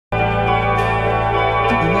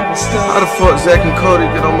How the fuck Zach and Cody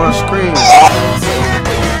get on my screen?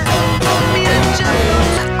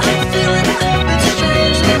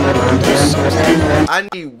 I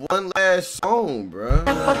need one last song, bruh.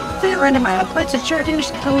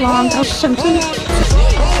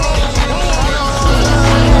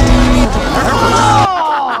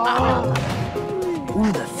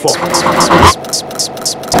 Who the fuck?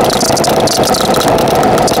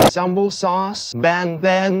 Sambal sauce, band,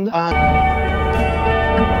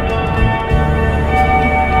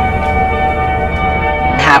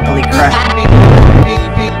 happily crushed.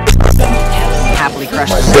 Happily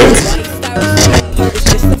crushed.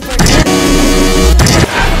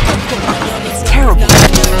 It's terrible.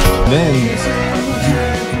 Then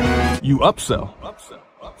you upsell.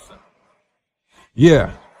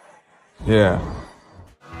 Yeah. Yeah.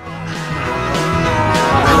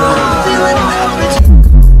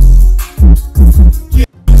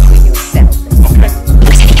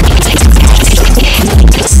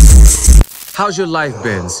 How's your life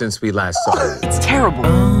been since we last saw you? It's terrible.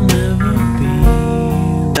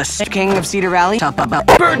 The king of Cedar Valley.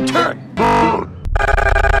 Bird turn!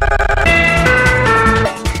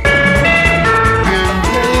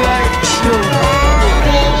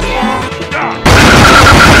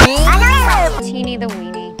 Teeny the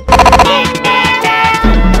weenie.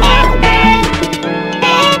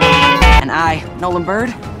 And I, Nolan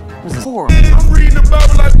Bird, was horrible. I'm reading the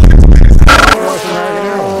Bible like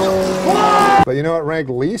But you know what ranked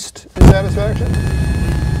least in satisfaction?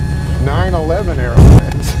 9/11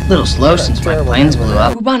 airplanes. A little slow since my planes blew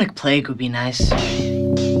up. Bubonic plague would be nice. We're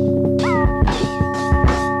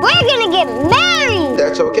gonna get married!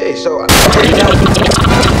 That's okay, so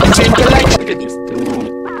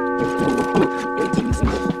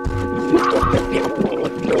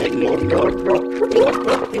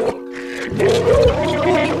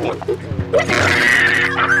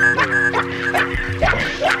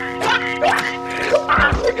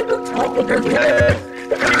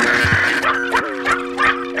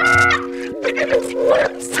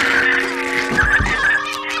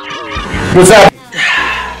What's up?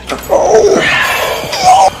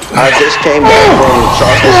 I just came back from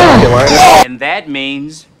Charleston, South Carolina. And that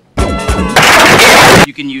means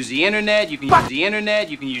you can use the internet, you can use the internet,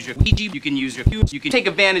 you can use your Ouija, you can use your you can take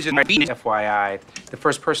advantage of my beat. FYI, the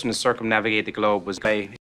first person to circumnavigate the globe was Bay.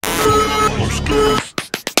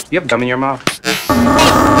 You have gum in your mouth.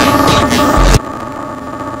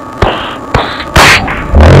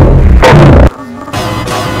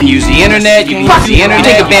 You can use the internet, you can use the internet,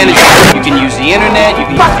 take advantage of it. You can use the internet, you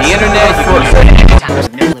can use the internet, you can use the internet. Time to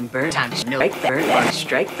Nolan Bird, time to strike that, and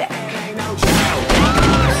strike that.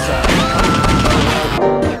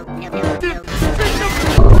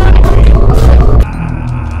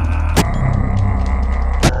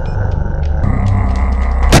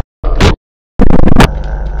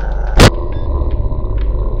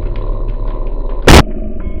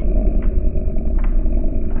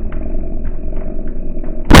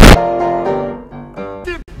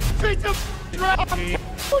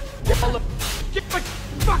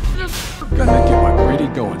 Gonna get my gritty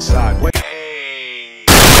going sideways.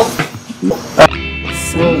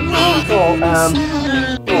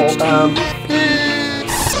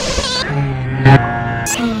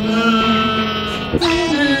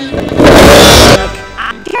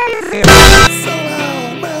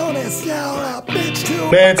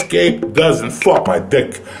 Manscaped doesn't fuck my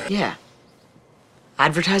dick. Yeah.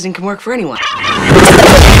 Advertising can work for anyone.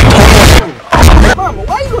 Mama,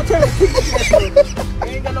 why you gonna turn the TV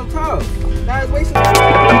you ain't got no time. Now it's wasting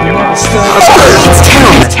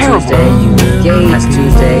It's terrible. Last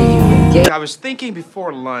Tuesday, you engaged. I was thinking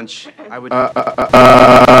before lunch, I would.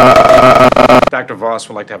 Dr. Voss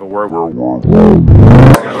would like to have a word.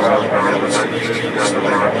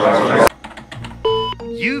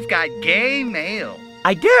 You've got gay mail.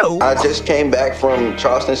 I do. I just came back from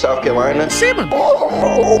Charleston, South Carolina.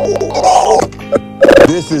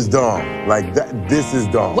 This is dumb. Like that. This is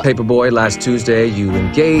dumb. Paperboy, last Tuesday you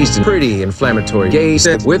engaged in pretty inflammatory gay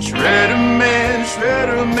sex with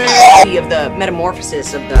Of the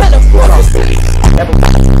metamorphosis of the. I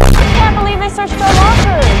can't believe they searched our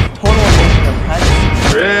lockers. Total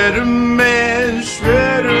Shredder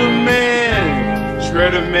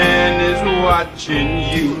Man is watching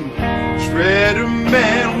you. Shredder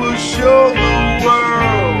Man will show the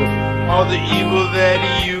world all the evil that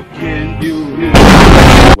you can do.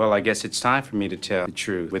 Well, I guess it's time for me to tell the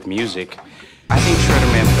truth with music. I think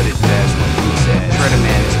Shredder Man put it best when he said, Shredder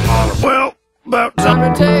Man is all about. Well, about time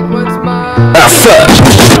to take what's mine.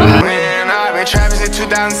 Man, I've been trapping since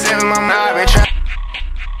 2007, I've been trapping.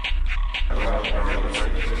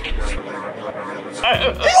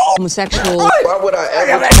 homosexual. Why would I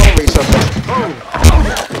ever tolerate something?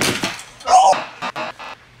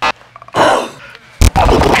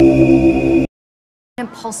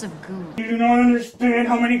 Impulsive goon. You do not understand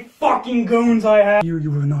how many fucking goons I have.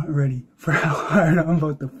 You were not ready for how hard I'm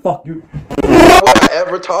about to fuck you. Why would I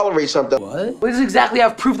ever tolerate something? What? What doesn't exactly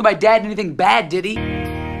have proof that my dad did anything bad, did he?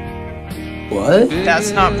 What?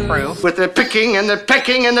 That's not proof. With the picking and the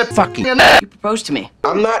pecking and the Fucking. You proposed to me.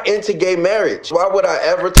 I'm not into gay marriage. Why would I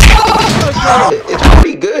ever It's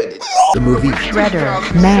pretty good. The movie Shredder,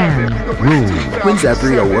 Man, Room wins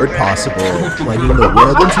every award possible, plunging the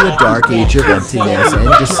world into a dark age of emptiness and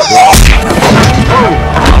despair.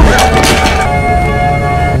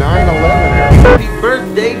 9/11. Happy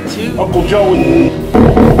birthday to Uncle Joe.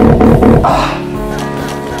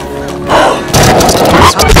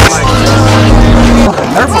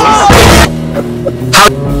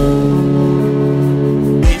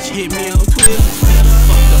 bitch hit me on Twitter.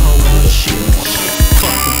 Fuck the whole other shit.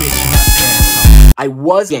 Fuck the bitch in my asshole. I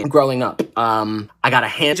was growing up. I got a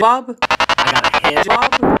hand job.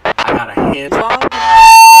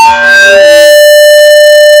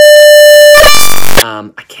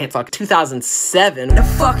 I can't talk. 2007. The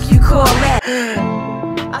fuck you call that?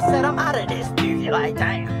 I said I'm out of this. Dude, you're like,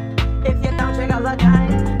 damn. If you don't check out the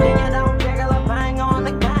time.